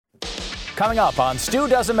Coming up on Stu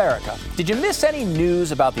Does America. Did you miss any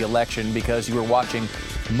news about the election because you were watching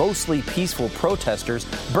mostly peaceful protesters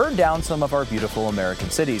burn down some of our beautiful American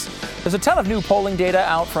cities? There's a ton of new polling data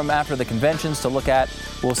out from after the conventions to look at.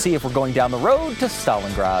 We'll see if we're going down the road to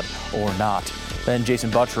Stalingrad or not. Then Jason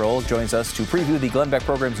Buttrill joins us to preview the Glenn Beck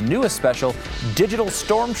program's newest special, Digital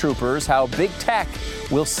Stormtroopers, how big tech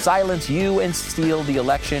will silence you and steal the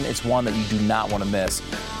election. It's one that you do not want to miss.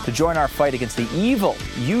 To join our fight against the evil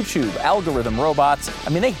YouTube algorithm robots,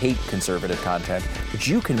 they hate conservative content, but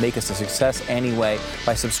you can make us a success anyway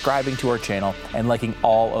by subscribing to our channel and liking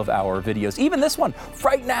all of our videos, even this one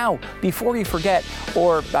right now, before you forget,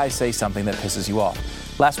 or I say something that pisses you off.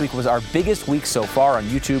 Last week was our biggest week so far on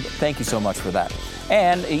YouTube. Thank you so much for that.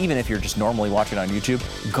 And even if you're just normally watching on YouTube,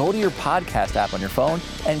 go to your podcast app on your phone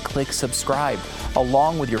and click subscribe.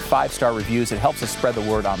 Along with your 5-star reviews, it helps us spread the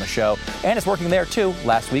word on the show. And it's working there too.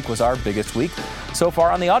 Last week was our biggest week so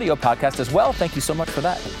far on the audio podcast as well. Thank you so much for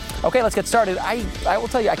that. Okay, let's get started. I will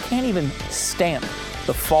tell you, I can't even stand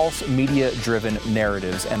the false media-driven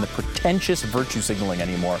narratives and the pretentious virtue signaling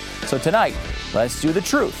anymore. So tonight, let's do the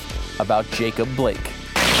truth about Jacob Blake.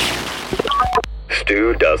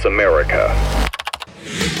 Stu Does America.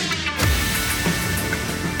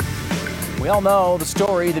 We all know the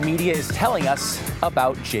story the media is telling us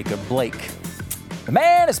about Jacob Blake. The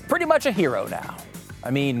man is pretty much a hero now.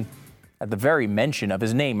 At the very mention of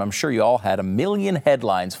his name, I'm sure you all had a million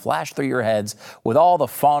headlines flash through your heads with all the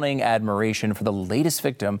fawning admiration for the latest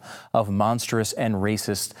victim of monstrous and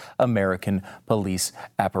racist American police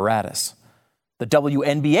apparatus. The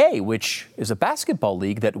WNBA, which is a basketball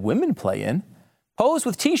league that women play in, posed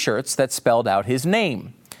with T-shirts that spelled out his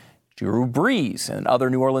name. Drew Brees and other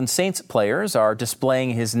New Orleans Saints players are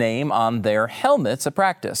displaying his name on their helmets at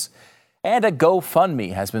practice. And a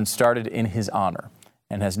GoFundMe has been started in his honor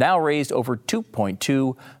and has now raised over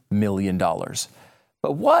 $2.2 million.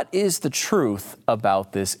 But what is the truth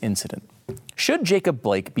about this incident? Should Jacob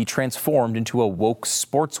Blake be transformed into a woke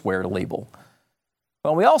sportswear label?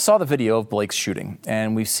 Well, we all saw the video of Blake's shooting,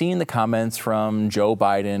 and we've seen the comments from Joe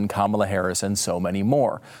Biden, Kamala Harris, and so many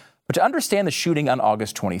more. But to understand the shooting on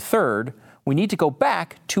August 23rd, we need to go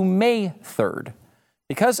back to May 3rd.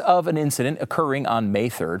 Because of an incident occurring on May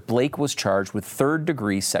 3rd, Blake was charged with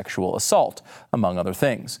third-degree sexual assault, among other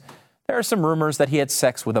things. There are some rumors that he had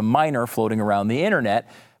sex with a minor floating around the internet,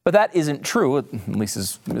 but that isn't true, at least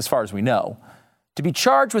as far as we know. To be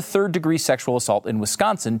charged with third-degree sexual assault in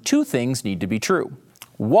Wisconsin, two things need to be true.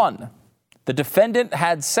 1, the defendant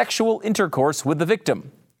had sexual intercourse with the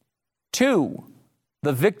victim. 2,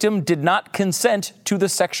 the victim did not consent to the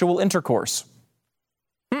sexual intercourse.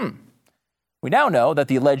 We now know that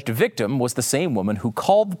the alleged victim was the same woman who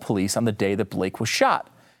called the police on the day that Blake was shot.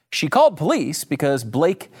 She called police because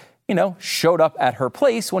Blake, showed up at her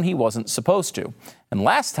place when he wasn't supposed to. And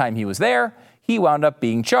last time he was there, he wound up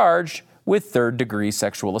being charged with third-degree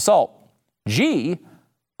sexual assault. Gee,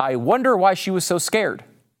 I wonder why she was so scared.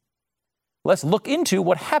 Let's look into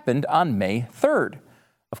what happened on May 3rd.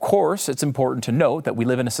 Of course, it's important to note that we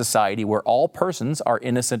live in a society where all persons are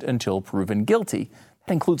innocent until proven guilty.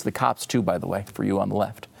 That includes the cops too, by the way, for you on the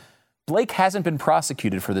left. Blake hasn't been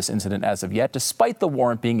prosecuted for this incident as of yet, despite the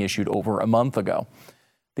warrant being issued over a month ago.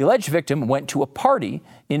 The alleged victim went to a party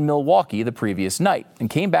in Milwaukee the previous night and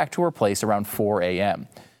came back to her place around 4 a.m.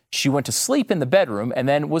 She went to sleep in the bedroom and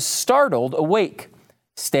then was startled awake.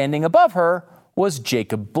 Standing above her was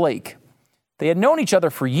Jacob Blake. They had known each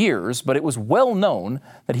other for years, but it was well known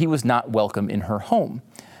that he was not welcome in her home.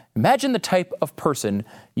 Imagine the type of person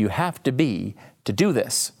you have to be to do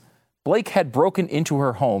this. Blake had broken into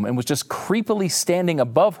her home and was just creepily standing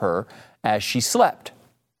above her as she slept.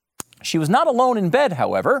 She was not alone in bed,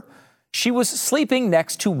 however. She was sleeping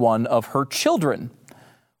next to one of her children.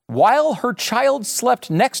 While her child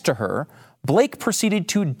slept next to her, Blake proceeded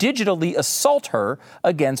to digitally assault her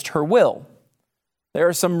against her will. There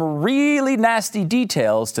are some really nasty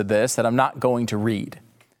details to this that I'm not going to read.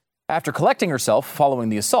 After collecting herself following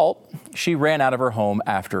the assault, she ran out of her home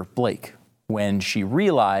after Blake when she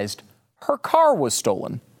realized her car was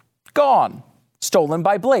stolen. Gone. Stolen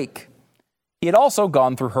by Blake. He had also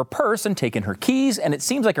gone through her purse and taken her keys, and it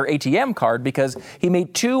seems like her ATM card because he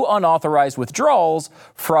made 2 unauthorized withdrawals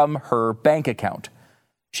from her bank account.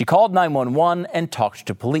 She called 911 and talked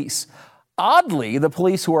to police. Oddly, the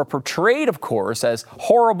police, who are portrayed, of course, as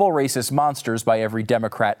horrible racist monsters by every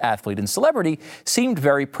Democrat, athlete, and celebrity, seemed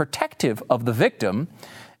very protective of the victim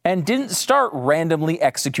and didn't start randomly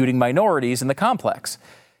executing minorities in the complex.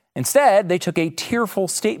 Instead, they took a tearful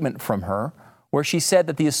statement from her where she said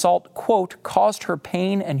that the assault, quote, caused her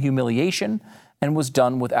pain and humiliation and was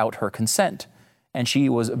done without her consent. and she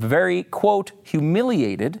was very, quote,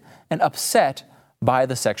 humiliated and upset by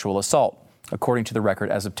the sexual assault, according to the record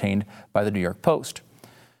as obtained by the New York Post.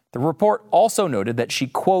 The report also noted that she,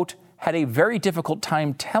 quote, had a very difficult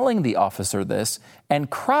time telling the officer this and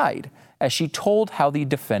cried as she told how the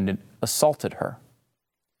defendant assaulted her.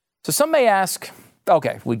 So some may ask,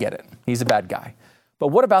 okay, we get it. He's a bad guy. But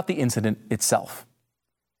what about the incident itself?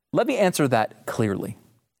 Let me answer that clearly.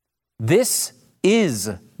 This is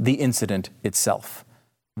the incident itself.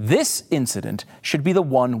 This incident should be the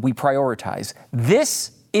one we prioritize.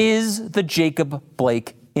 This is the Jacob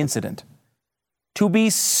Blake incident. To be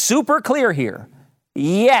super clear here,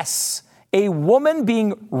 yes, a woman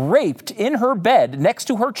being raped in her bed next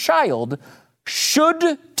to her child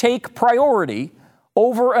should take priority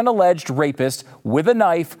over an alleged rapist with a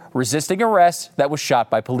knife resisting arrest that was shot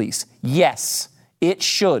by police. Yes, it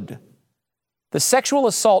should. The sexual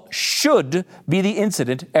assault should be the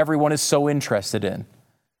incident everyone is so interested in.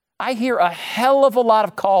 I hear a hell of a lot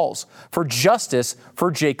of calls for justice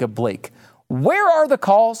for Jacob Blake. Where are the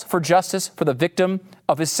calls for justice for the victim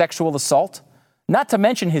of his sexual assault? Not to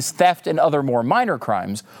mention his theft and other more minor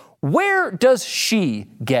crimes. Where does she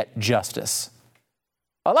get justice?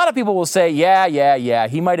 A lot of people will say, yeah,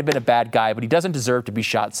 he might have been a bad guy, but he doesn't deserve to be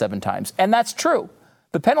shot 7 times. And that's true.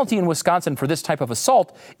 The penalty in Wisconsin for this type of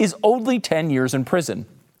assault is only 10 years in prison.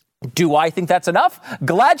 Do I think that's enough?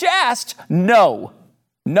 Glad you asked. No,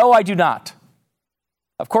 I do not.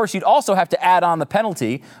 Of course, you'd also have to add on the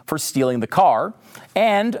penalty for stealing the car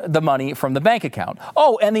and the money from the bank account.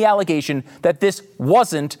 Oh, and the allegation that this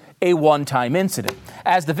wasn't a one-time incident.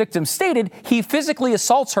 As the victim stated, he physically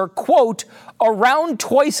assaults her, quote, around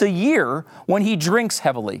twice a year when he drinks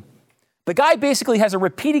heavily. The guy basically has a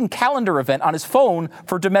repeating calendar event on his phone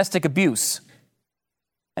for domestic abuse.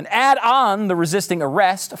 And add on the resisting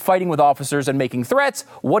arrest, fighting with officers, and making threats.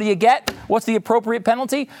 What do you get? What's the appropriate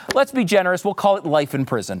penalty? Let's be generous. We'll call it life in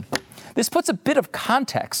prison. This puts a bit of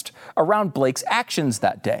context around Blake's actions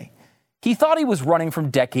that day. He thought he was running from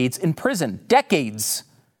decades in prison. Decades.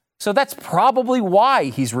 So that's probably why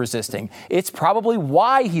he's resisting. It's probably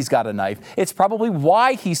why he's got a knife. It's probably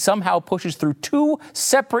why he somehow pushes through 2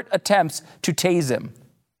 separate attempts to tase him.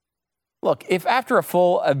 Look, if after a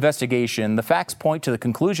full investigation, the facts point to the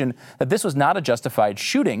conclusion that this was not a justified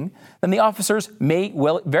shooting, then the officers may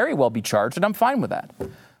very well be charged, and I'm fine with that.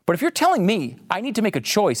 But if you're telling me I need to make a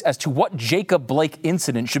choice as to what Jacob Blake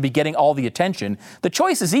incident should be getting all the attention, the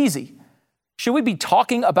choice is easy. Should we be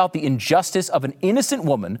talking about the injustice of an innocent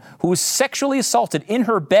woman who was sexually assaulted in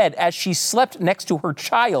her bed as she slept next to her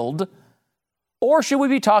child? Or should we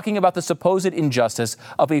be talking about the supposed injustice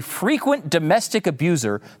of a frequent domestic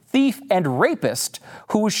abuser, thief, and rapist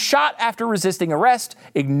who was shot after resisting arrest,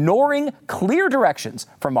 ignoring clear directions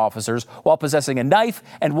from officers while possessing a knife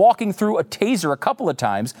and walking through a taser a couple of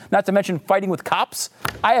times, not to mention fighting with cops?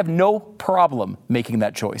 I have no problem making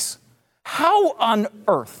that choice. How on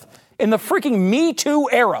earth, in the freaking Me Too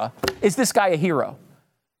era, is this guy a hero?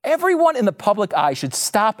 Everyone in the public eye should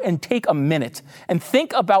stop and take a minute and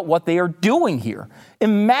think about what they are doing here.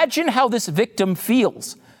 Imagine how this victim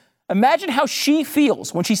feels. Imagine how she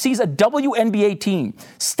feels when she sees a WNBA team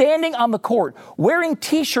standing on the court wearing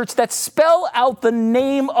T-shirts that spell out the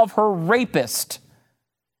name of her rapist.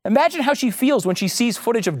 Imagine how she feels when she sees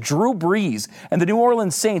footage of Drew Brees and the New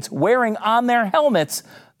Orleans Saints wearing on their helmets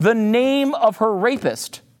the name of her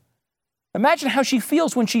rapist. Imagine how she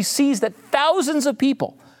feels when she sees that thousands of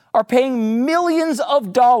people are paying millions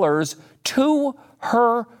of dollars to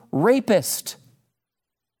her rapist.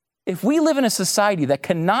 If we live in a society that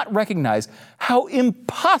cannot recognize how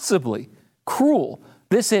impossibly cruel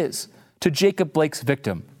this is to Jacob Blake's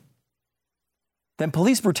victim, then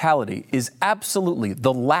police brutality is absolutely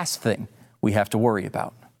the last thing we have to worry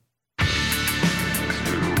about.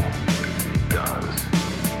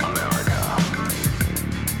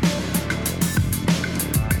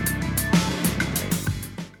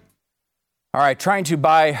 All right, trying to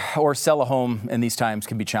buy or sell a home in these times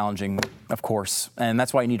can be challenging, of course, and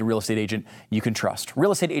that's why you need a real estate agent you can trust.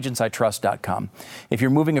 realestateagentsitrust.com. If you're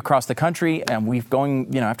moving across the country and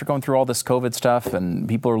after going through all this COVID stuff and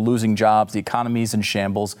people are losing jobs, the economy's in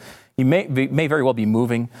shambles, you may very well be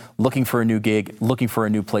moving, looking for a new gig, looking for a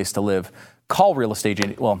new place to live. Call real estate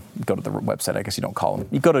agent. Well, go to the website. I guess you don't call them.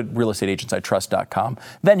 You go to realestateagentsitrust.com.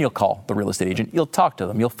 Then you'll call the real estate agent. You'll talk to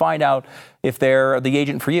them. You'll find out if they're the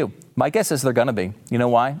agent for you. My guess is they're going to be. You know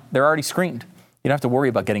why? They're already screened. You don't have to worry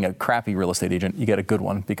about getting a crappy real estate agent. You get a good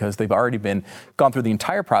one because they've already gone through the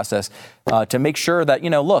entire process to make sure that,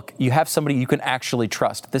 look, you have somebody you can actually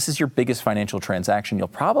trust. This is your biggest financial transaction you'll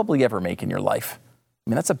probably ever make in your life. I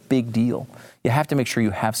mean, that's a big deal. You have to make sure you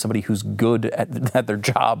have somebody who's good at their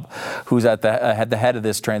job, who's at the head of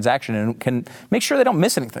this transaction, and can make sure they don't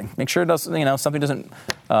miss anything. Make sure it doesn't, something doesn't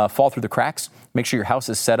fall through the cracks. Make sure your house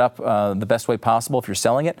is set up the best way possible if you're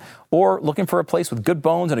selling it, or looking for a place with good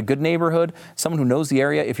bones and a good neighborhood, someone who knows the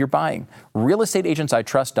area if you're buying.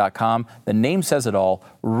 RealestateAgentsITrust.com. The name says it all.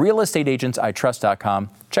 RealestateAgentsITrust.com.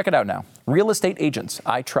 Check it out now.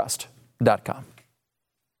 RealestateAgentsITrust.com.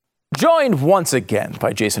 Joined once again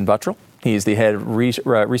by Jason Buttrill. He's the head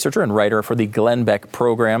researcher and writer for the Glenn Beck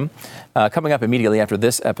program. Coming up immediately after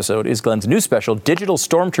this episode is Glenn's new special, Digital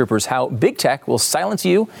Stormtroopers, How Big Tech Will Silence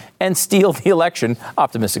You and Steal the Election.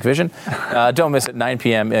 Optimistic vision. Don't miss it, 9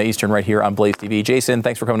 p.m. Eastern right here on Blaze TV. Jason,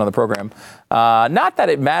 thanks for coming on the program. Not that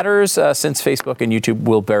it matters, since Facebook and YouTube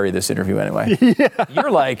will bury this interview anyway. Yeah.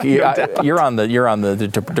 You're like, you're on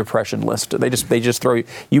the depression list. They just throw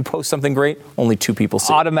you post something great, only 2 people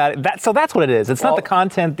see it. Automatic. So that's what it is. It's not the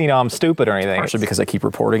content, I'm stupid or anything. Partially because I keep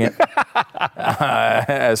reporting it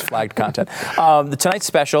as flagged content. Tonight's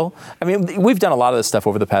special, I mean, we've done a lot of this stuff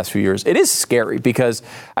over the past few years. It is scary because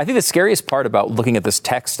I think the scariest part about looking at this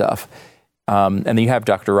tech stuff, and then you have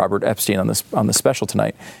Dr. Robert Epstein on this special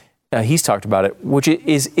tonight. He's talked about it, which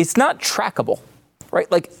is it's not trackable,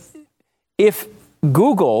 right? Like if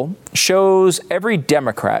Google shows every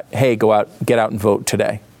Democrat, hey, get out and vote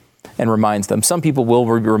today, and reminds them, some people will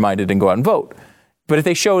be reminded and go out and vote. But if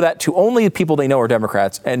they show that to only people they know are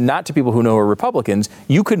Democrats and not to people who know are Republicans,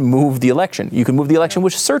 you could move the election. You can move the election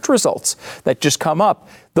with search results that just come up.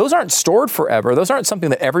 Those aren't stored forever. Those aren't something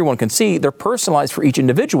that everyone can see. They're personalized for each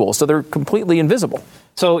individual, so they're completely invisible.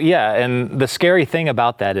 So, yeah, and the scary thing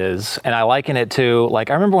about that is, and I liken it to,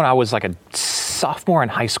 I remember when I was a sophomore in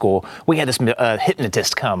high school, we had this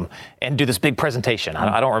hypnotist come and do this big presentation.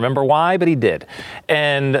 I don't remember why, but he did.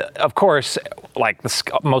 And, of course,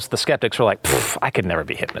 most of the skeptics were like, I could never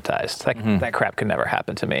be hypnotized. That crap could never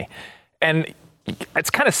happen to me. And it's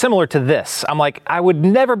kind of similar to this. I'm like, I would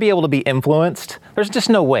never be able to be influenced. There's just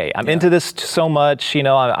no way. I'm into this so much,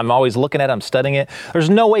 I'm always looking at it, I'm studying it. There's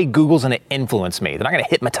no way Google's going to influence me. They're not going to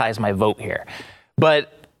hypnotize my vote here.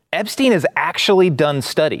 But Epstein has actually done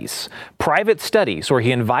studies, private studies, where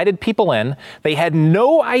he invited people in. They had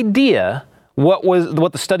no idea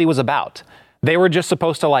what the study was about. They were just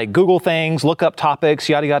supposed to Google things, look up topics,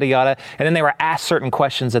 yada, yada, yada. And then they were asked certain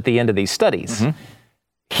questions at the end of these studies. Mm-hmm.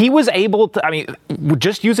 He was able to,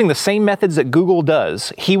 just using the same methods that Google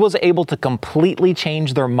does, he was able to completely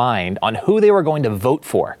change their mind on who they were going to vote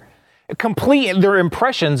for. Complete their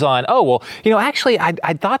impressions on, actually,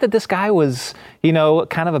 I thought that this guy was,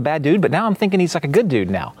 kind of a bad dude, but now I'm thinking he's like a good dude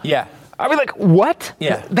now. Yeah. I mean, what?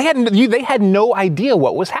 Yeah. They had no idea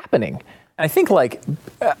what was happening. I think,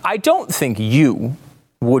 I don't think you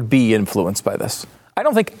would be influenced by this. I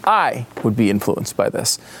don't think I would be influenced by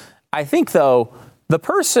this. I think, though, the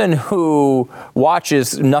person who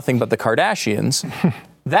watches nothing but the Kardashians,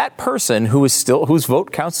 that person whose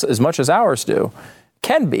vote counts as much as ours do,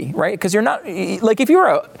 can be, right? Because you're not, if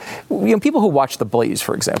you're people who watch The Blaze,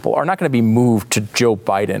 for example, are not going to be moved to Joe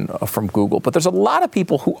Biden from Google. But there's a lot of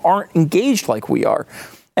people who aren't engaged like we are.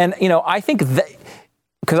 And, I think that,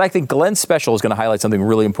 because I think Glenn's special is going to highlight something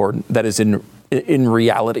really important that is in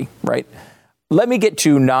reality, right? Let me get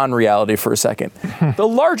to non-reality for a second. The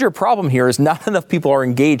larger problem here is not enough people are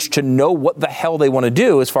engaged to know what the hell they want to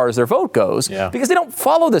do as far as their vote goes, because they don't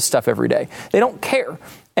follow this stuff every day. They don't care.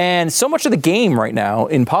 And so much of the game right now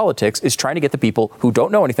in politics is trying to get the people who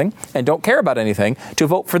don't know anything and don't care about anything to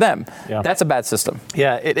vote for them. Yeah. That's a bad system.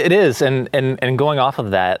 Yeah, it is. And going off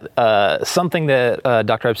of that, something that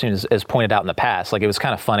Dr. Epstein has pointed out in the past, it was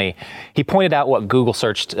kind of funny. He pointed out what Google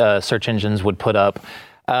search engines would put up.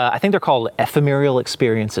 I think they're called ephemeral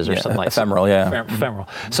experiences or something like that. Ephemeral, yeah. Ephemeral.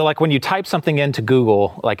 So when you type something into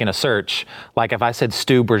Google, in a search, if I said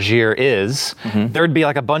Stu Bergier is, there'd be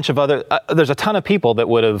a bunch of other, there's a ton of people that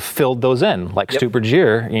would have filled those in. Stu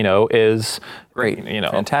Bergier, is great,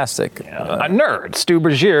 fantastic. A nerd. Stu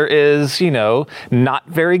Bergier is, not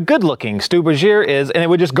very good looking. Stu Bergier is, and it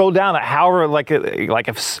would just go down at however,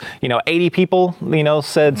 if, 80 people,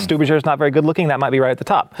 said Stu Bergier is not very good looking, that might be right at the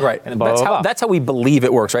top. Right. And that's how we believe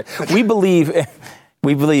it works, right? We believe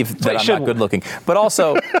that I'm not good looking, but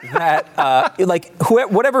also that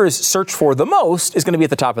whatever is searched for the most is going to be at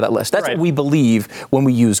the top of that list. That's what we believe when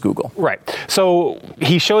we use Google. Right. So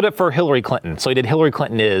he showed it for Hillary Clinton. So he did Hillary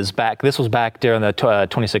Clinton is back. This was back during the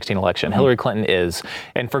 2016 election. Hillary Clinton is,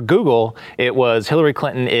 and for Google, it was Hillary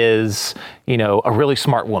Clinton is, a really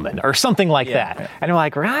smart woman or something like that. Yeah. And I'm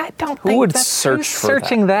like, I don't think who would that's search for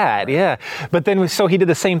searching that. Yeah. But then so he did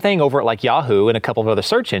the same thing over at like Yahoo and a couple of other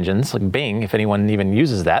search engines, like Bing, if anyone even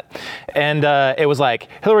uses that. And it was like,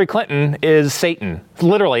 Hillary Clinton is Satan.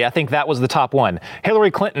 Literally, I think that was the top one. Hillary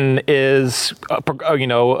Clinton is,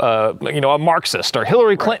 a Marxist, or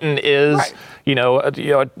Hillary Clinton is,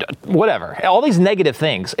 whatever. All these negative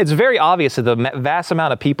things. It's very obvious that the vast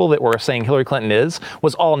amount of people that were saying Hillary Clinton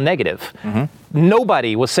was all negative. Mm-hmm.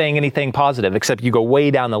 Nobody was saying anything positive, except you go way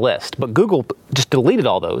down the list. But Google just deleted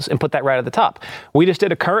all those and put that right at the top. We just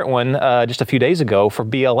did a current one just a few days ago for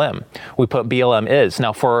BLM. We put BLM is.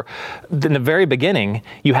 Now, in the very beginning,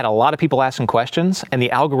 you had a lot of people asking questions, and the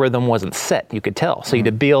algorithm wasn't set. You could tell. So you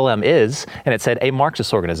did BLM is, and it said a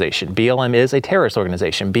Marxist organization. BLM is a terrorist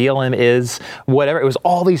organization. BLM is whatever. It was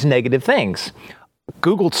all these negative things.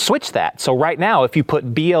 Google switched that. So right now, if you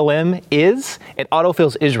put BLM is, it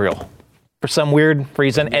autofills Israel for some weird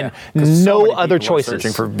reason, and no other choices.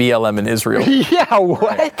 Searching for BLM in Israel. Yeah, what?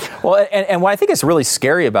 Right. Well, and what I think is really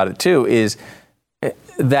scary about it too is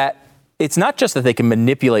that it's not just that they can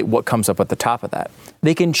manipulate what comes up at the top of that.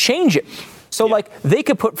 They can change it. So they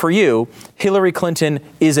could put for you, Hillary Clinton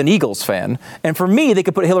is an Eagles fan. And for me, they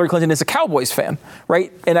could put Hillary Clinton as a Cowboys fan,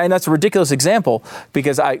 right? And that's a ridiculous example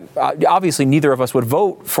because I obviously neither of us would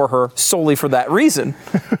vote for her solely for that reason.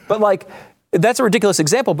 But that's a ridiculous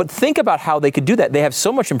example, but think about how they could do that. They have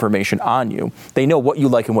so much information on you. They know what you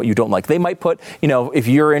like and what you don't like. They might put, if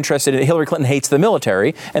you're interested in Hillary Clinton hates the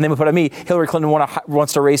military, and they would put on me, Hillary Clinton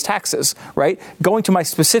wants to raise taxes, right? Going to my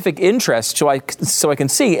specific interest so I can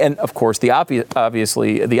see. And of course,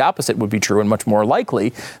 obviously the opposite would be true and much more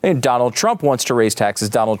likely. Donald Trump wants to raise taxes.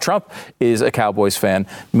 Donald Trump is a Cowboys fan,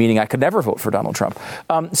 meaning I could never vote for Donald Trump.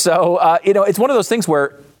 It's one of those things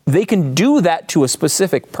where they can do that to a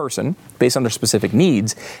specific person based on their specific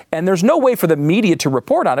needs, and there's no way for the media to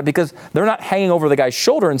report on it because they're not hanging over the guy's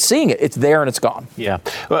shoulder and seeing it. It's there and it's gone. Yeah.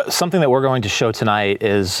 Well, something that we're going to show tonight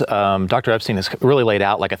is Dr. Epstein has really laid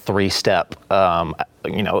out like a three-step,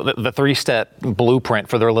 the three-step blueprint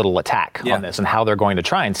for their little attack on this and how they're going to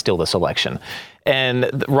try and steal this election.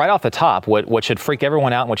 And right off the top, what should freak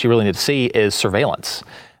everyone out and what you really need to see is surveillance.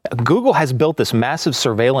 Google has built this massive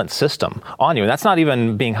surveillance system on you, and that's not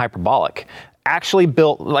even being hyperbolic. Actually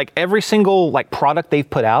built every single product they've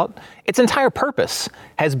put out, its entire purpose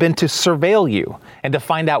has been to surveil you and to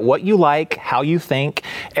find out what you like, how you think,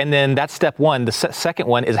 and then that's step one. The second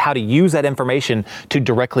one is how to use that information to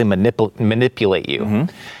directly manipulate you.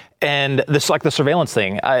 Mm-hmm. And this the surveillance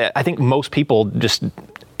thing, I think most people just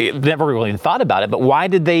never really thought about it, but why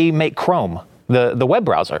did they make Chrome? The web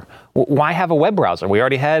browser. Why have a web browser? We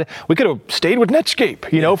could have stayed with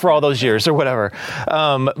Netscape, for all those years or whatever.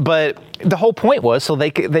 But the whole point was so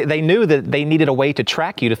they knew that they needed a way to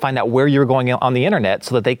track you to find out where you're going on the internet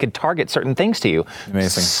so that they could target certain things to you.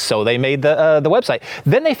 Amazing. So they made the website.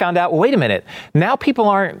 Then they found out, wait a minute, now people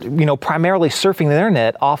aren't, primarily surfing the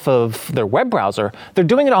internet off of their web browser. They're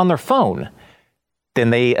doing it on their phone.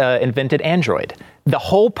 Then they invented Android. The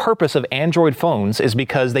whole purpose of Android phones is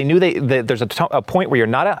because they knew there's a point where you're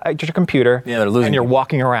not at your computer and you're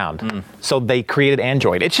walking around. So they created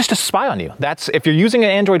Android. It's just to spy on you. If you're using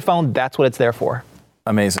an Android phone, that's what it's there for.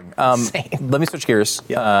 Amazing. Let me switch gears.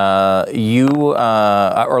 Yeah. You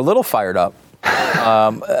are a little fired up.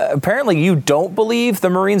 Apparently you don't believe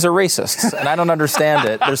the Marines are racists, and I don't understand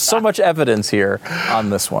it. There's so much evidence here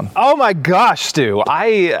on this one. Oh my gosh, Stu.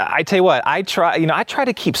 I tell you what, I try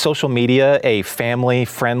to keep social media a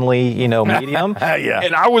family-friendly, medium. Yeah.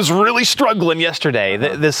 And I was really struggling yesterday.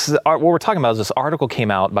 What we're talking about is this article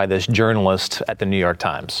came out by this journalist at the New York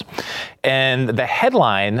Times. And the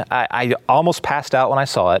headline, I almost passed out when I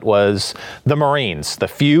saw it, was "The Marines, the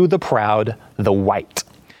few, the proud, the white."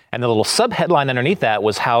 And the little subheadline underneath that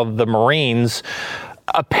was how the Marines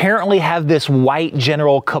apparently have this white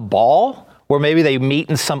general cabal where maybe they meet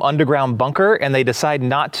in some underground bunker and they decide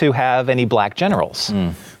not to have any black generals,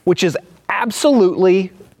 which is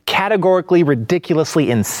absolutely, categorically,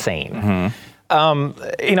 ridiculously insane.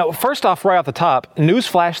 Mm-hmm. First off, right off the top,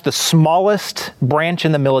 newsflash, the smallest branch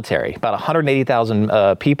in the military, about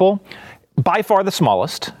 180,000 people. By far the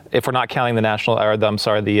smallest, if we're not counting the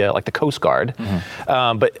Coast Guard.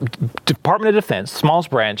 Mm-hmm. But Department of Defense, smallest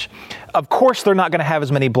branch, of course they're not going to have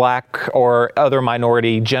as many black or other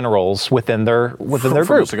minority generals within their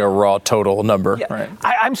group. It's like a raw total number. Yeah. Right.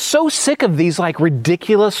 I'm so sick of these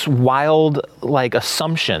ridiculous, wild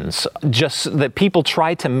assumptions just that people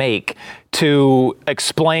try to make to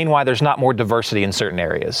explain why there's not more diversity in certain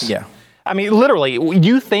areas. Yeah. I mean, literally,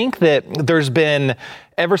 you think that there's been,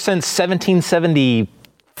 ever since 1775,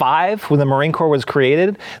 5, when the Marine Corps was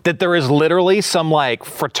created, that there is literally some like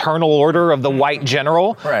fraternal order of the white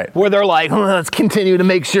general, right, where they're like, let's continue to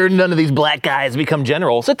make sure none of these black guys become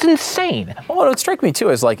generals. It's insane. Well, what would strike me too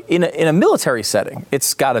is like in a military setting,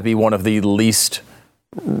 it's got to be one of the least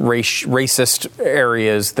racist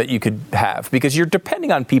areas that you could have, because you're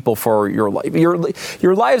depending on people for your life.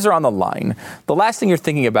 Your lives are on the line. The last thing you're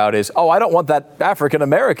thinking about is, I don't want that African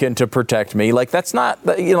American to protect me. Like, that's not,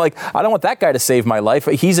 like, I don't want that guy to save my life.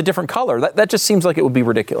 He's a different color. That just seems like it would be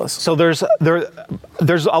ridiculous. So there's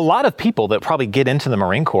a lot of people that probably get into the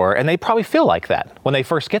Marine Corps and they probably feel like that when they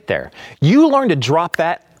first get there. You learn to drop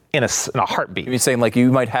that in a heartbeat. You're saying like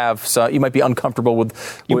you might be uncomfortable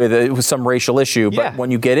with some racial issue, but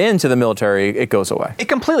when you get into the military, it goes away. It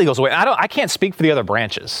completely goes away. I can't speak for the other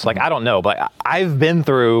branches. Like, I don't know, but I've been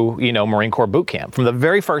through, Marine Corps boot camp. From the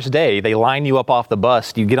very first day, they line you up off the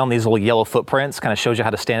bus. You get on these little yellow footprints, kind of shows you how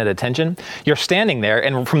to stand at attention. You're standing there,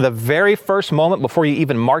 and from the very first moment before you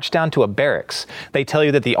even march down to a barracks, they tell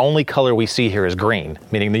you that the only color we see here is green,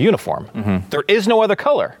 meaning the uniform. Mm-hmm. There is no other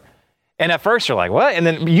color. And at first you're like, what? And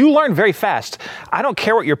then you learn very fast, I don't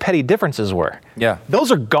care what your petty differences were. Yeah.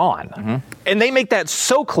 Those are gone. Mm-hmm. And they make that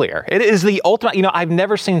so clear. It is the ultimate, I've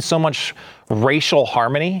never seen so much racial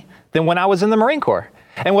harmony than when I was in the Marine Corps.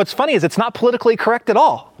 And what's funny is it's not politically correct at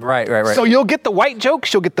all. Right. So you'll get the white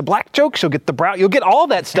jokes, you'll get the black jokes, you'll get the brown, you'll get all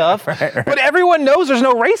that stuff. Right. But everyone knows there's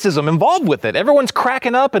no racism involved with it. Everyone's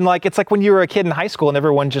cracking up, and like, it's like when you were a kid in high school and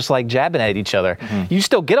everyone just like jabbing at each other. Mm-hmm. You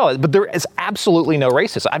still get all it, but there is absolutely no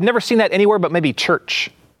racism. I've never seen that anywhere but maybe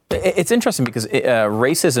church. It's interesting because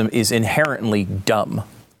racism is inherently dumb.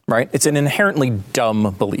 Right? It's an inherently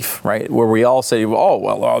dumb belief, right? Where we all say,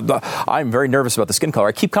 I'm very nervous about the skin color.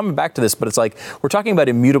 I keep coming back to this, but it's like, we're talking about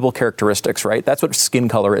immutable characteristics, right? That's what skin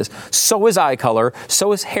color is. So is eye color.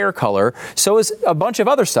 So is hair color. So is a bunch of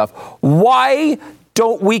other stuff. Why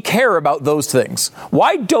don't we care about those things?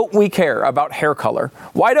 Why don't we care about hair color?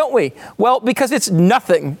 Why don't we? Well, because it's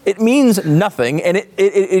nothing. It means nothing. And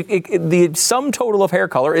the sum total of hair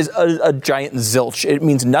color is a giant zilch. It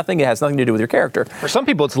means nothing. It has nothing to do with your character. For some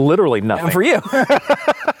people, it's literally nothing. And for you.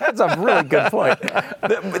 That's a really good point.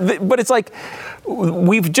 But it's like,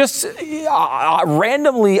 we've just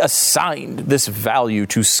randomly assigned this value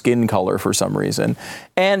to skin color for some reason.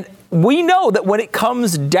 And we know that when it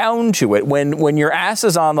comes down to it, when your ass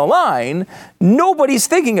is on the line, nobody's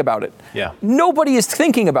thinking about it. Yeah. Nobody is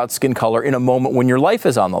thinking about skin color in a moment when your life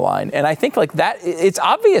is on the line. And I think like that, it's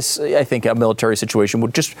obvious, I think a military situation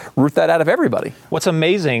would just root that out of everybody. What's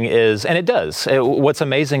amazing is, and it does, what's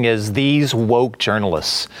amazing is these woke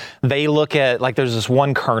journalists, they look at, like, there's this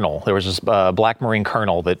one colonel, there was this black Marine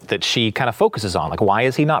colonel that she kind of focuses on, like, why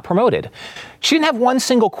is he not promoted? She didn't have one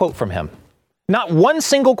single quote from him. Not one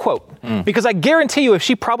single quote. Because I guarantee you, if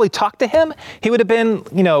she probably talked to him, he would have been,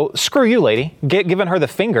 screw you, lady, given her the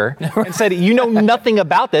finger and said, you know nothing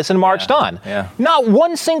about this, and marched on. Yeah. Not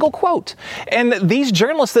one single quote. And these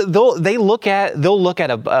journalists, they'll look at she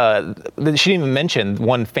didn't even mention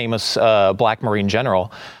one famous black Marine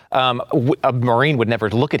general. A Marine would never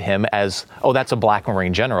look at him as, that's a black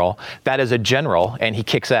Marine general. That is a general, and he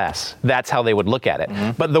kicks ass. That's how they would look at it.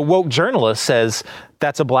 Mm-hmm. But the woke journalist says,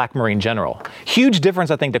 that's a black Marine general. Huge difference,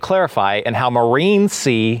 I think, to clarify in how Marines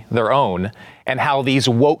see their own and how these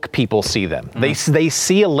woke people see them. Mm-hmm. They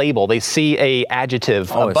see a label, they see a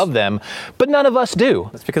adjective above them, but none of us do.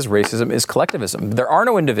 That's because racism is collectivism. There are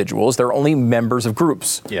no individuals, there are only members of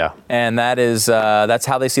groups. Yeah. And that's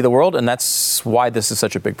how they see the world, and that's why this is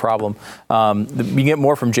such a big problem. You can get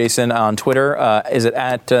more from Jason on Twitter. Is it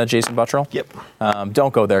at Jason Buttrill? Yep.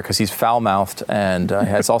 Don't go there because he's foul-mouthed and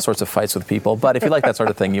has all sorts of fights with people. But if you like that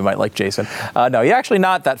sort of thing, you might like Jason. No, you're actually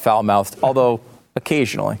not that foul-mouthed, although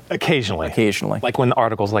Occasionally. Like when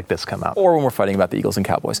articles like this come out. Or when we're fighting about the Eagles and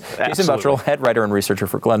Cowboys. Absolutely. Jason Buttrill, head writer and researcher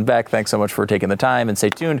for Glenn Beck. Thanks so much for taking the time, and stay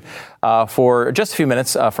tuned for just a few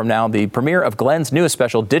minutes from now, the premiere of Glenn's newest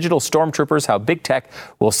special, Digital Stormtroopers, How Big Tech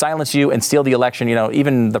Will Silence You and Steal the Election.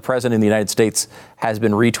 Even the president of the United States has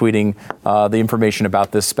been retweeting the information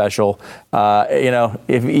about this special.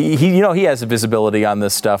 If he has visibility on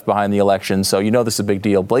this stuff behind the election, so this is a big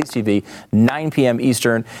deal. Blaze TV, 9 p.m.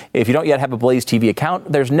 Eastern. If you don't yet have a Blaze TV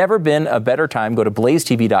account, there's never been a better time. Go to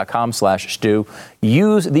blazetv.com/stew.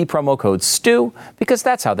 Use the promo code STEW because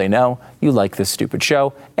that's how they know you like this stupid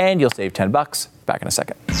show, and you'll save $10. Back in a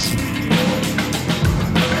second.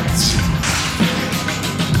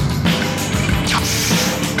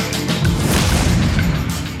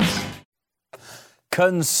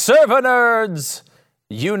 Conservanerds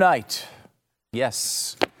unite.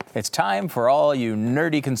 Yes, it's time for all you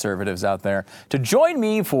nerdy conservatives out there to join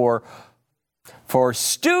me for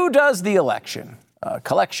Stu Does the Election,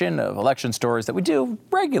 collection of election stories that we do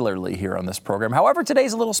regularly here on this program. However,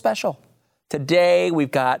 today's a little special. Today,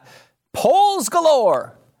 we've got polls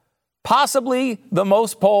galore. Possibly the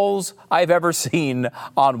most polls I've ever seen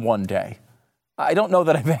on one day. I don't know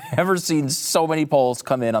that I've ever seen so many polls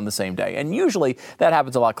come in on the same day. And usually that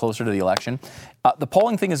happens a lot closer to the election. The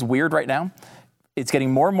polling thing is weird right now. It's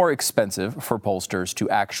getting more and more expensive for pollsters to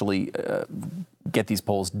actually get these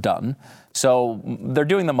polls done. So they're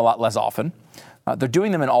doing them a lot less often. They're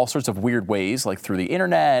doing them in all sorts of weird ways, like through the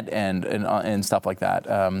internet and stuff like that.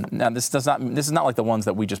 Now, this is not like the ones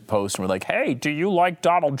that we just post and we're like, hey, do you like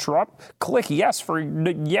Donald Trump? Click yes for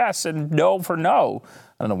yes and no for no.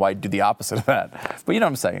 I don't know why I do the opposite of that, but you know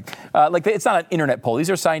what I'm saying. It's not an internet poll.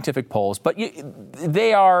 These are scientific polls, but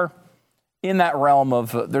they are in that realm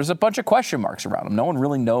of there's a bunch of question marks around them. No one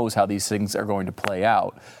really knows how these things are going to play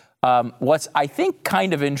out. What's, I think,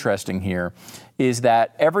 kind of interesting here is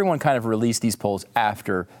that everyone kind of released these polls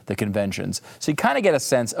after the conventions. So you kind of get a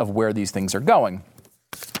sense of where these things are going.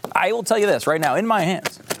 I will tell you this right now, in my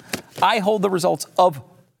hands, I hold the results of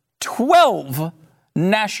 12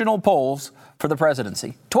 national polls for the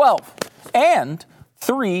presidency. 12. And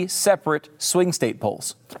 3 separate swing state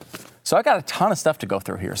polls. So I got a ton of stuff to go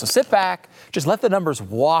through here. So sit back, just let the numbers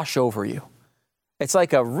wash over you. It's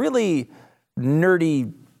like a really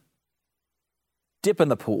nerdy dip in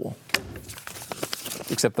the pool.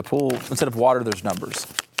 Except the pool, instead of water, there's numbers.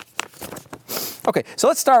 Okay, so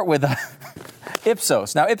let's start with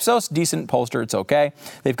Ipsos. Now, Ipsos, decent pollster, it's okay.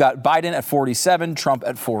 They've got Biden at 47, Trump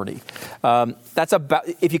at 40. That's about,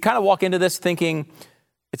 if you kind of walk into this thinking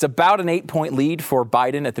it's about an 8-point lead for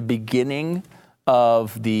Biden at the beginning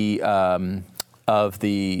of the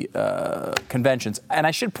conventions. And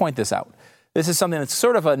I should point this out. This is something that's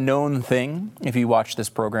sort of a known thing if you watch this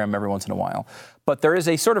program every once in a while. But there is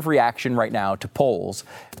a sort of reaction right now to polls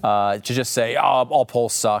to just say, oh, all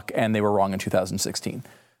polls suck and they were wrong in 2016.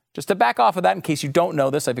 Just to back off of that, in case you don't know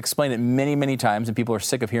this, I've explained it many, many times and people are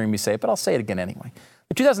sick of hearing me say it, but I'll say it again anyway.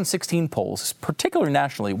 The 2016 polls, particularly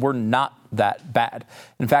nationally, were not that bad.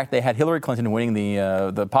 In fact, they had Hillary Clinton winning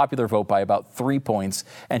the popular vote by about 3 points,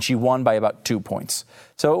 and she won by about 2 points.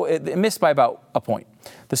 So it missed by about a point.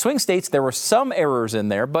 The swing states, there were some errors in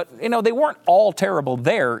there, but they weren't all terrible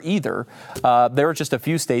there either. There were just a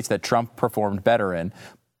few states that Trump performed better in,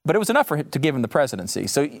 but it was enough for him to give him the presidency.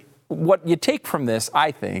 So what you take from this,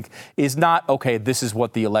 I think, is not, okay, this is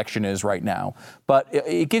what the election is right now, but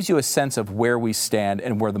it gives you a sense of where we stand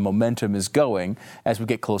and where the momentum is going as we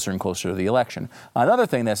get closer and closer to the election. Another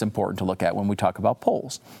thing that's important to look at when we talk about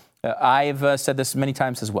polls, I've said this many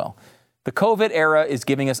times as well. The COVID era is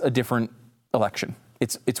giving us a different election.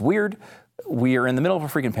 It's weird. We are in the middle of a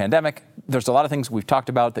freaking pandemic. There's a lot of things we've talked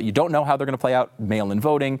about that you don't know how they're going to play out. Mail-in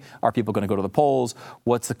voting. Are people going to go to the polls?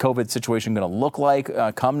 What's the COVID situation going to look like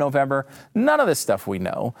come November? None of this stuff we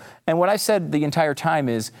know. And what I've said the entire time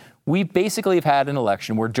is we basically have had an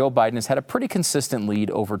election where Joe Biden has had a pretty consistent lead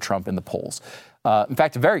over Trump in the polls. In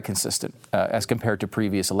fact, very consistent as compared to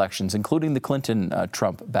previous elections, including the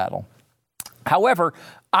Clinton-Trump battle. However,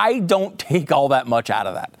 I don't take all that much out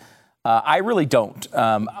of that. I really don't.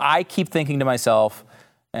 I keep thinking to myself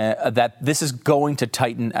that this is going to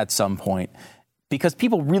tighten at some point because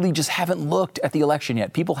people really just haven't looked at the election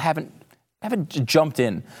yet. People haven't jumped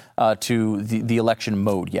in to the election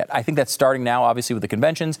mode yet. I think that's starting now, obviously, with the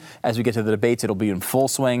conventions. As we get to the debates, it'll be in full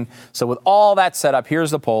swing. So with all that set up, here's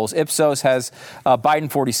the polls. Ipsos has Biden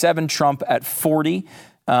 47, Trump at 40.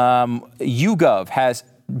 YouGov has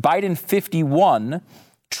Biden 51,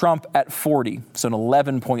 Trump at 40, so an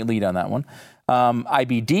 11-point lead on that one.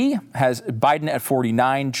 IBD has Biden at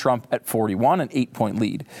 49, Trump at 41, an 8-point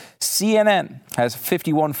lead. CNN has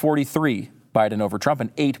 51-43, Biden over Trump,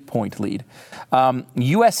 an 8-point lead.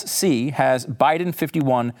 USC has Biden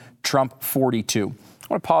 51, Trump 42. I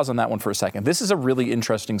want to pause on that one for a second. This is a really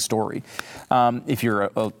interesting story if you're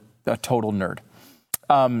a total nerd.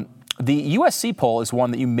 The USC poll is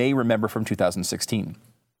one that you may remember from 2016.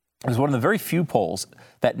 It was one of the very few polls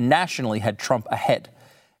that nationally had Trump ahead.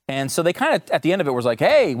 And so they kind of, at the end of it, was like,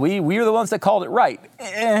 hey, we are the ones that called it right.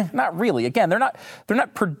 Not really. Again, they're not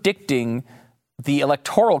predicting the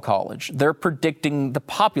Electoral College. They're predicting the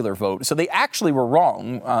popular vote. So they actually were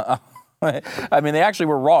wrong. They actually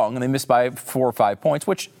were wrong, and they missed by 4 or 5 points,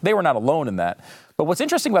 which they were not alone in that. But what's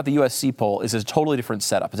interesting about the USC poll is it's a totally different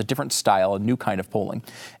setup. It's a different style, a new kind of polling.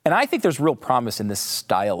 And I think there's real promise in this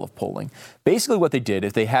style of polling. Basically what they did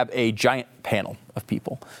is they have a giant panel of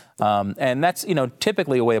people. And that's,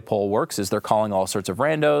 typically a way a poll works is they're calling all sorts of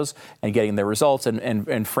randos and getting their results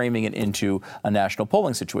and framing it into a national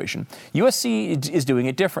polling situation. USC is doing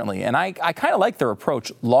it differently. And I kind of like their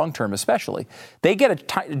approach long term, especially. They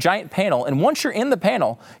get a giant panel. And once you're in the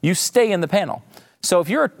panel, you stay in the panel. So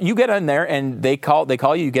if you get in there and they call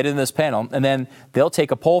you, you get in this panel, and then they'll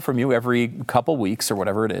take a poll from you every couple weeks or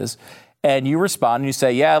whatever it is, and you respond and you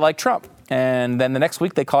say, yeah, I like Trump. And then the next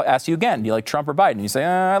week they ask you again, do you like Trump or Biden? And you say,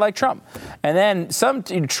 I like Trump. And then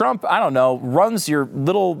Trump, I don't know, runs your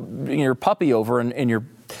puppy over in your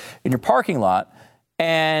parking lot.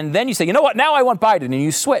 And then you say, you know what, now I want Biden, and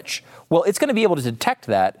you switch. Well, it's going to be able to detect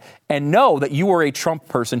that and know that you were a Trump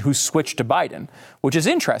person who switched to Biden, which is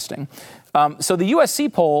interesting. So the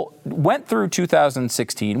USC poll went through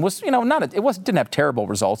 2016, didn't have terrible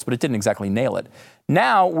results, but it didn't exactly nail it.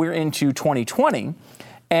 Now we're into 2020.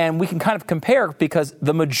 And we can kind of compare because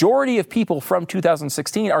the majority of people from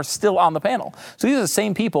 2016 are still on the panel. So these are the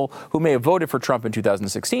same people who may have voted for Trump in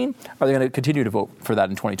 2016. Are they going to continue to vote for that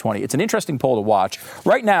in 2020? It's an interesting poll to watch.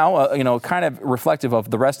 Right now, kind of reflective of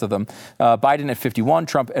the rest of them, Biden at 51,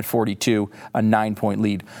 Trump at 42, a 9-point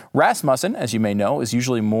lead. Rasmussen, as you may know, is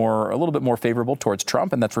usually a little bit more favorable towards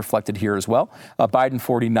Trump, and that's reflected here as well. Biden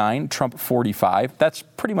 49, Trump 45. That's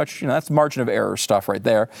pretty much, that's margin of error stuff right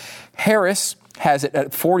there. Harris has it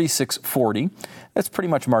at 46-40. That's pretty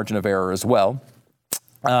much margin of error as well.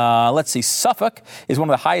 Let's see. Suffolk is one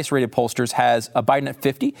of the highest rated pollsters, has Biden at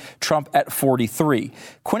 50, Trump at 43.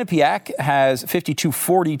 Quinnipiac has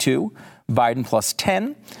 52-42, Biden plus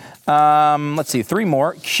 10. Let's see. 3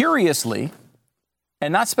 more. Curiously,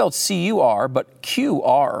 and not spelled C-U-R, but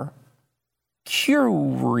Q-R,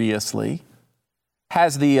 curiously,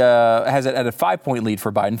 has it at a 5-point lead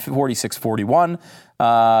for Biden, 46-41.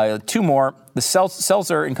 2 more. The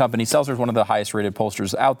Seltzer and Company, Seltzer is one of the highest rated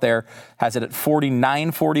pollsters out there, has it at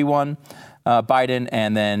 49-41 Biden,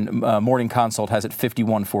 and then Morning Consult has it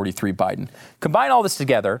 51-43 Biden. Combine all this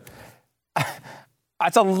together,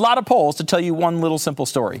 it's a lot of polls to tell you one little simple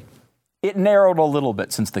story. It narrowed a little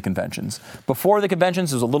bit since the conventions. Before the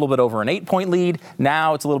conventions, it was a little bit over an 8-point lead.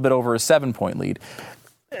 Now it's a little bit over a 7-point lead.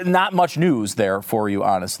 Not much news there for you,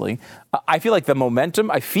 honestly. I feel the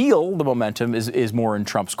momentum is more in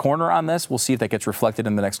Trump's corner on this. We'll see if that gets reflected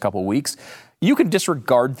in the next couple of weeks. You can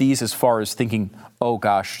disregard these as far as thinking, oh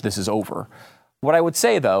gosh, this is over. What I would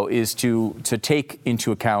say, though, is to take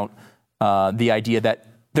into account the idea that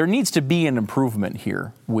there needs to be an improvement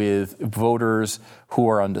here with voters who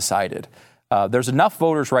are undecided. There's enough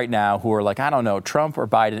voters right now who are I don't know, Trump or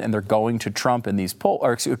Biden, and they're going to Trump in these polls,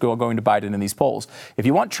 or going to Biden in these polls. If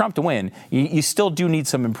you want Trump to win, you still do need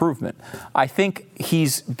some improvement. I think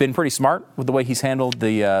he's been pretty smart with the way he's handled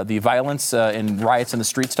the violence and riots in the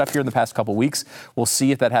street stuff here in the past couple of weeks. We'll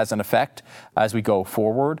see if that has an effect as we go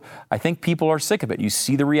forward. I think people are sick of it. You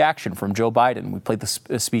see the reaction from Joe Biden. We played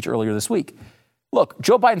the speech earlier this week. Look,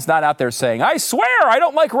 Joe Biden's not out there saying, I swear I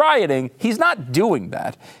don't like rioting. He's not doing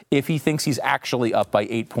that if he thinks he's actually up by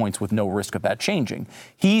 8 points with no risk of that changing.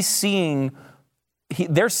 They're seeing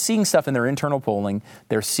stuff in their internal polling.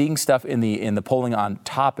 They're seeing stuff in the polling on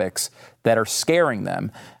topics that are scaring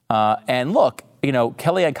them. And look,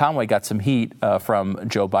 Kellyanne Conway got some heat from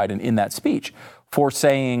Joe Biden in that speech for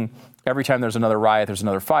saying every time there's another riot, there's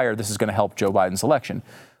another fire, this is going to help Joe Biden's election.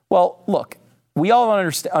 Well, look. We all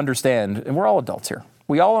understand, and we're all adults here,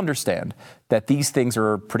 we all understand that these things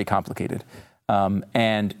are pretty complicated,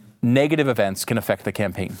 and negative events can affect the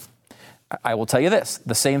campaign. I will tell you this,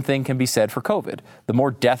 the same thing can be said for COVID. The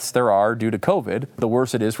more deaths there are due to COVID, the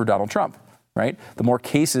worse it is for Donald Trump, right? The more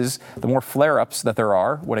cases, the more flare-ups that there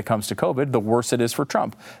are when it comes to COVID, the worse it is for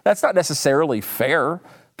Trump. That's not necessarily fair,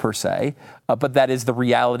 per se, but that is the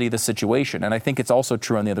reality of the situation. And I think it's also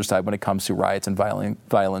true on the other side when it comes to riots and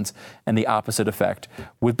violence and the opposite effect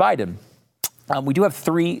with Biden. We do have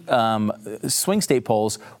 3 swing state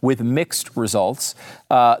polls with mixed results.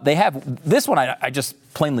 They have this one I just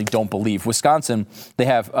plainly don't believe. Wisconsin, they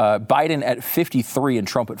have Biden at 53 and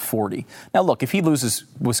Trump at 40. Now, look, if he loses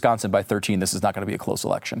Wisconsin by 13, this is not going to be a close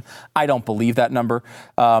election. I don't believe that number.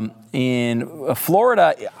 In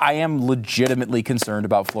Florida, I am legitimately concerned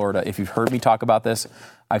about Florida. If you've heard me talk about this,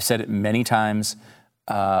 I've said it many times.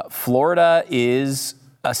 Florida is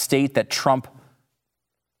a state that Trump,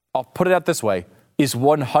 I'll put it out this way, is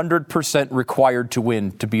 100% required to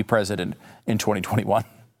win to be president in 2021.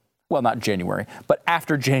 well, not January, but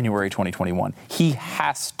after January 2021. He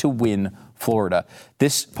has to win Florida.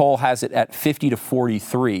 This poll has it at 50 to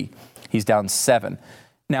 43. He's down 7.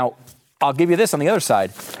 Now, I'll give you this on the other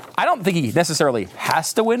side. I don't think he necessarily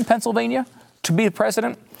has to win Pennsylvania to be the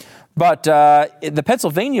president. But the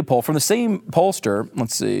Pennsylvania poll from the same pollster,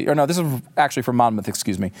 let's see, or no, this is actually from Monmouth,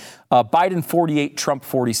 excuse me, Biden 48, Trump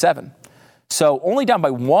 47. So only down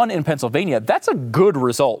by 1 in Pennsylvania. That's a good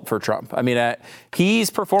result for Trump. I mean, he's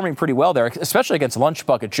performing pretty well there, especially against Lunch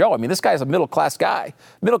Bucket Joe. I mean, this guy's a middle-class guy.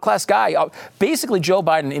 Basically, Joe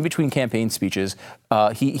Biden, in between campaign speeches,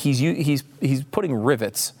 he's putting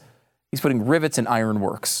rivets. He's putting rivets in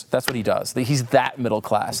ironworks. That's what he does. He's that middle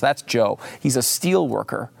class. That's Joe. He's a steel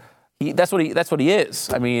worker. That's what he is.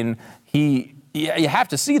 I mean, you have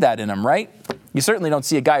to see that in him, right? You certainly don't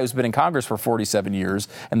see a guy who's been in Congress for 47 years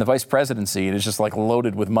and the vice presidency and is just like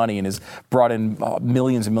loaded with money and has brought in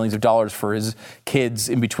millions and millions of dollars for his kids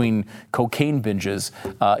in between cocaine binges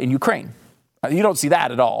in Ukraine. You don't see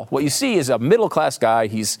that at all. What you see is a middle-class guy.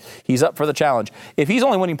 He's up for the challenge. If he's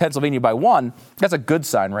only winning Pennsylvania by 1, that's a good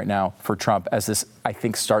sign right now for Trump as this, I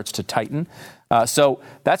think, starts to tighten. So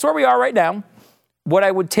that's where we are right now. What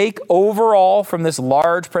I would take overall from this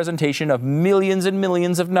large presentation of millions and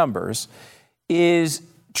millions of numbers is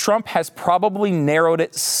Trump has probably narrowed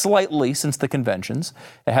it slightly since the conventions.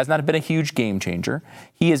 It has not been a huge game changer.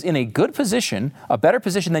 He is in a good position, a better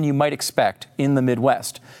position than you might expect in the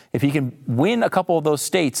Midwest. If he can win a couple of those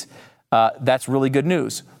states, that's really good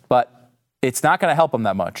news. But it's not going to help him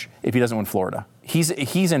that much if he doesn't win Florida. He's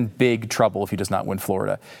in big trouble if he does not win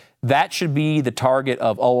Florida. That should be the target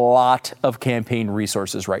of a lot of campaign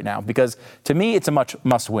resources right now, because to me, it's a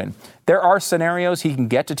must win. There are scenarios he can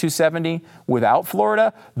get to 270 without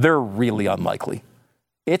Florida. They're really unlikely.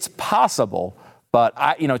 It's possible, but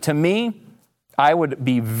to me, I would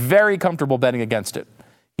be very comfortable betting against it.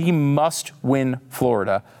 He must win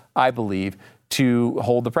Florida, I believe, to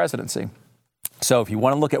hold the presidency. So if you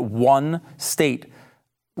want to look at one state,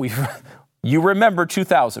 you remember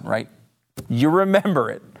 2000, right? You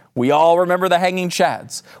remember it. We all remember the hanging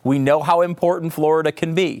chads. We know how important Florida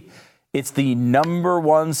can be. It's the number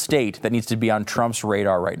one state that needs to be on Trump's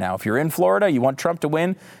radar right now. If you're in Florida, you want Trump to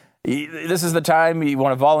win, this is the time. You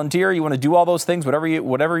want to volunteer, you want to do all those things,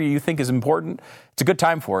 whatever you think is important. It's a good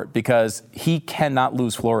time for it because he cannot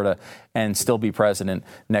lose Florida and still be president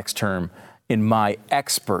next term. In my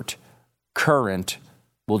expert, current,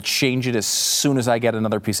 will change it as soon as I get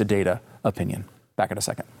another piece of data opinion. Back in a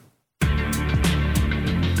second.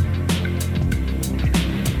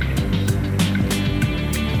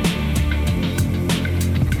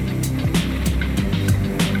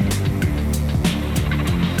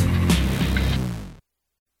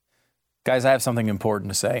 Guys, I have something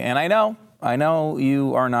important to say, and I know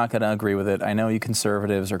you are not going to agree with it. I know you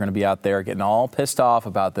conservatives are going to be out there getting all pissed off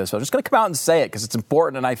about this. So I'm just going to come out and say it because it's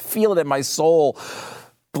important, and I feel it in my soul.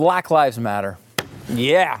 Black Lives Matter.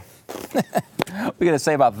 Yeah. What are we going to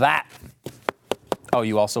say about that? Oh,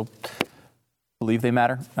 you also believe they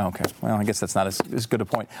matter? Okay. Well, I guess that's not as good a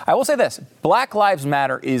point. I will say this. Black Lives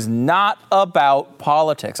Matter is not about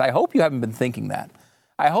politics. I hope you haven't been thinking that.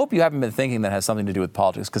 I hope you haven't been thinking that has something to do with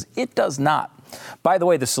politics, because it does not. By the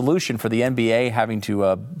way, the solution for the NBA having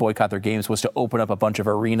to boycott their games was to open up a bunch of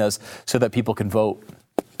arenas so that people can vote.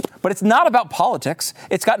 But it's not about politics.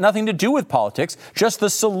 It's got nothing to do with politics. Just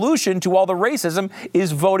the solution to all the racism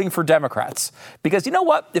is voting for Democrats. Because you know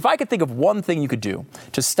what? If I could think of one thing you could do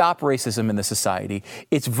to stop racism in the society,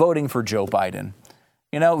 it's voting for Joe Biden.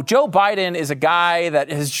 You know, Joe Biden is a guy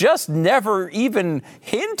that has just never even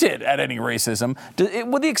hinted at any racism,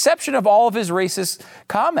 with the exception of all of his racist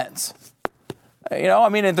comments. You know, I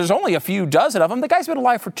mean, there's only a few dozen of them. The guy's been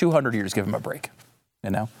alive for 200 years. Give him a break. You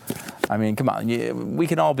know, I mean, come on. We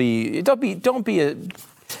can all be. Don't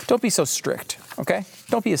be so strict. Okay.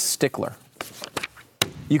 Don't be a stickler.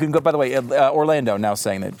 You can go. By the way, Orlando now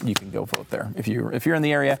saying that you can go vote there if you're in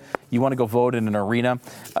the area. You want to go vote in an arena.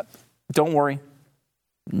 Don't worry.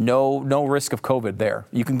 No risk of COVID there.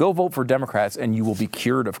 You can go vote for Democrats and you will be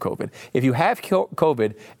cured of COVID. If you have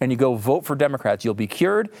COVID and you go vote for Democrats, you'll be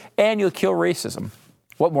cured and you'll kill racism.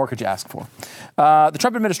 What more could you ask for? The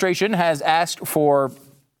Trump administration has asked for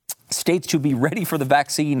states to be ready for the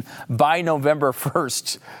vaccine by November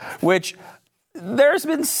 1st, which there's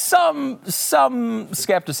been some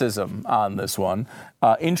skepticism on this one.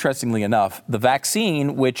 Interestingly enough, the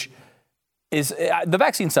vaccine, which the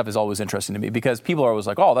vaccine stuff is always interesting to me because people are always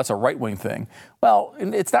like, oh, that's a right-wing thing. Well,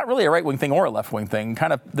 it's not really a right-wing thing or a left-wing thing.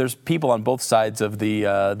 Kind of, there's people on both sides of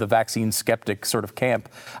the vaccine skeptic sort of camp.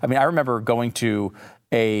 I mean, I remember going to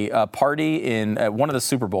a party in one of the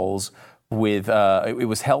Super Bowls with it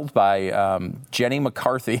was held by Jenny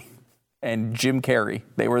McCarthy and Jim Carrey.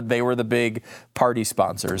 They were the big party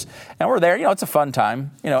sponsors, and we're there. It's a fun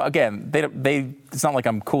time. Again, it's not like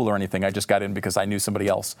I'm cool or anything. I just got in because I knew somebody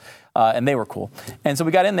else, and they were cool. And so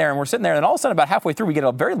we got in there, and we're sitting there, and all of a sudden, about halfway through, we get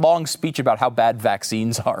a very long speech about how bad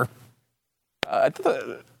vaccines are.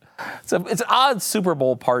 It's an odd Super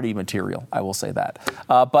Bowl party material, I will say that.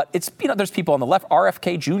 But it's, there's people on the left.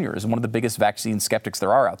 RFK Jr. is one of the biggest vaccine skeptics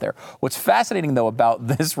there are out there. What's fascinating, though, about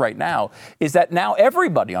this right now is that now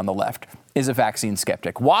everybody on the left is a vaccine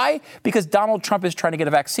skeptic. Why? Because Donald Trump is trying to get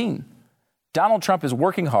a vaccine. Donald Trump is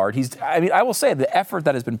working hard. I will say the effort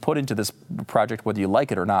that has been put into this project, whether you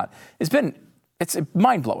like it or not, it's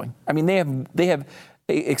mind-blowing. I mean, they have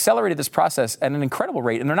accelerated this process at an incredible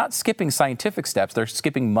rate, and they're not skipping scientific steps. They're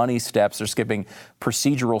skipping money steps. They're skipping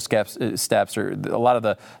procedural steps, or a lot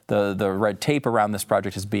of the red tape around this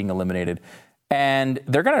project is being eliminated. And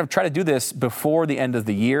they're going to try to do this before the end of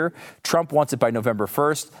the year. Trump wants it by November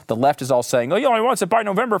 1st. The left is all saying, he only wants it by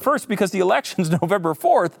November 1st because the election's November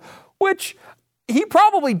 4th, which he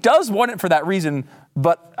probably does want it for that reason,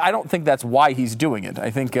 but I don't think that's why he's doing it.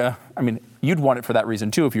 I think, you'd want it for that reason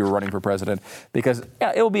too if you were running for president, because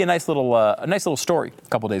it will be a nice little story a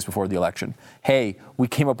couple days before the election. Hey, we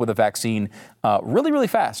came up with a vaccine really, really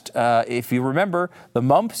fast. If you remember, the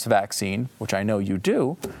mumps vaccine, which I know you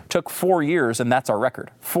do, took 4 years, and that's our record.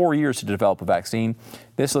 4 years to develop a vaccine.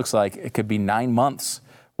 This looks like it could be 9 months,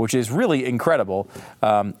 which is really incredible.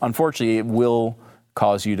 Unfortunately, it will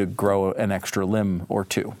cause you to grow an extra limb or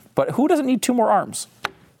two. But who doesn't need 2 more arms? I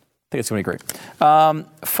think it's going to be great.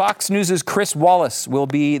 Fox News' Chris Wallace will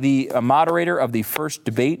be the moderator of the first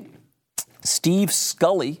debate. Steve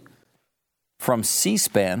Scully from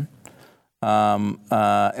C-SPAN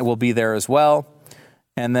will be there as well.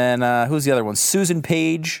 And then who's the other one? Susan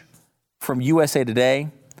Page from USA Today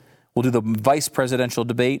will do the vice presidential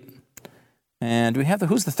debate. And do we have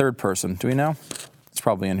who's the third person? Do we know? It's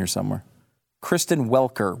probably in here somewhere. Kristen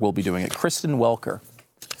Welker will be doing it. Kristen Welker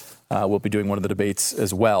will be doing one of the debates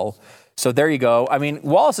as well. So there you go. I mean,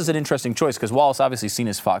 Wallace is an interesting choice because Wallace obviously seen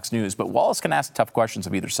as Fox News, but Wallace can ask tough questions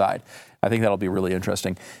of either side. I think that'll be really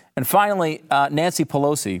interesting. And finally, Nancy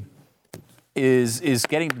Pelosi is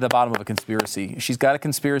getting to the bottom of a conspiracy. She's got a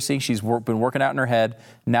conspiracy. She's been working out in her head.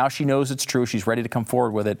 Now she knows it's true. She's ready to come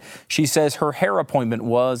forward with it. She says her hair appointment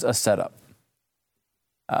was a setup.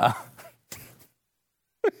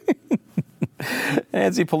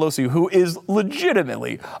 Nancy Pelosi, who is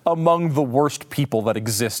legitimately among the worst people that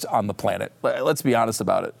exist on the planet. Let's be honest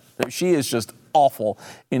about it. She is just awful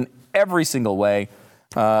in every single way.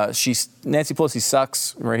 Nancy Pelosi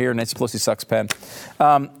sucks right here. Nancy Pelosi sucks pen.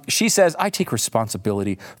 She says, I take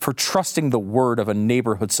responsibility for trusting the word of a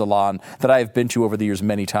neighborhood salon that I have been to over the years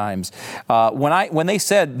many times. When they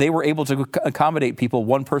said they were able to accommodate people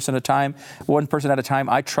one person at a time,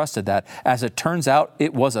 I trusted that. As it turns out,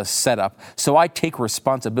 it was a setup. So I take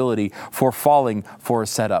responsibility for falling for a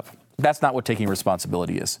setup. That's not what taking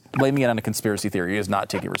responsibility is. Blaming it on a conspiracy theory is not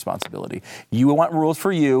taking responsibility. You want rules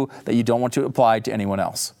for you that you don't want to apply to anyone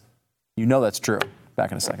else. You know that's true.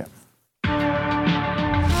 Back in a second.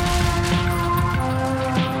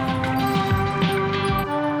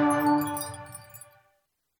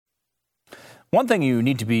 One thing you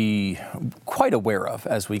need to be quite aware of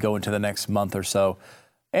as we go into the next month or so,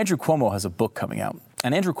 Andrew Cuomo has a book coming out,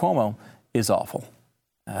 and Andrew Cuomo is awful.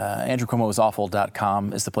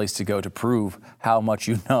 AndrewCuomoisAwful.com is the place to go to prove how much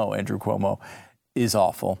you know Andrew Cuomo is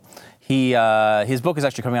awful. His book is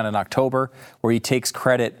actually coming out in October, where he takes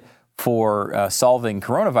credit for solving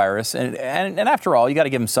coronavirus. And after all, you got to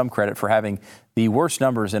give him some credit for having the worst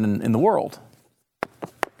numbers in the world.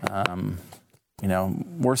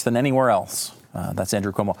 Worse than anywhere else. That's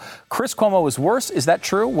Andrew Cuomo. Chris Cuomo is worse. Is that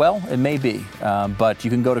true? Well, it may be. But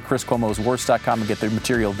you can go to ChrisCuomo'sWorst.com and get the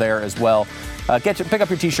material there as well. Pick up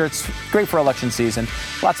your T-shirts. Great for election season.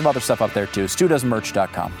 Lots of other stuff up there, too.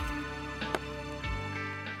 StuDoesMerch.com.